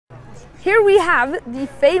Here we have the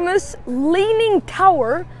famous Leaning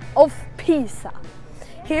Tower of Pisa,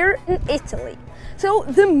 here in Italy. So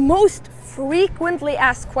the most frequently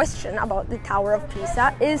asked question about the Tower of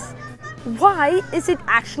Pisa is, why is it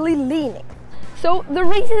actually leaning? So the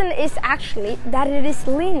reason is actually that it is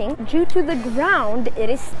leaning due to the ground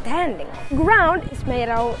it is standing. Ground is made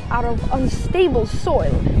out of unstable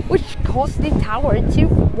soil, which caused the tower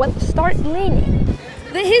to, start leaning.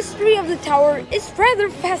 The history of the tower is rather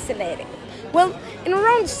fascinating. Well, in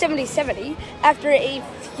around 1770, after a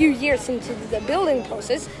few years into the building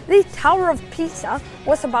process, the Tower of Pisa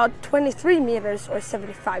was about 23 meters or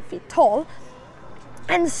 75 feet tall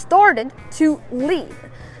and started to lean.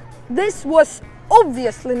 This was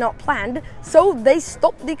obviously not planned, so they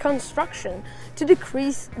stopped the construction to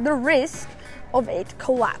decrease the risk of it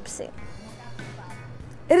collapsing.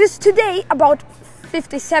 It is today about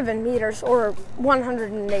 57 meters or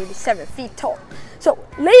 187 feet tall. So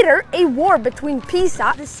later, a war between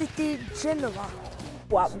Pisa and the city Genoa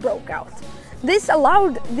broke out. This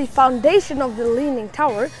allowed the foundation of the Leaning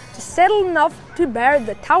Tower to settle enough to bear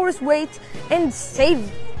the tower's weight and save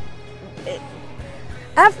it.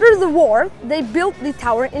 After the war, they built the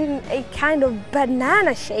tower in a kind of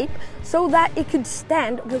banana shape so that it could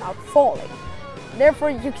stand without falling.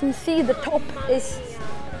 Therefore, you can see the top is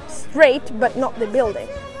straight, but not the building.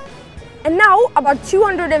 And now, about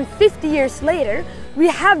 250 years later, we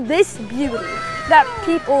have this beauty that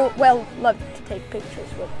people, love to take pictures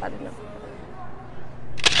with, I don't know.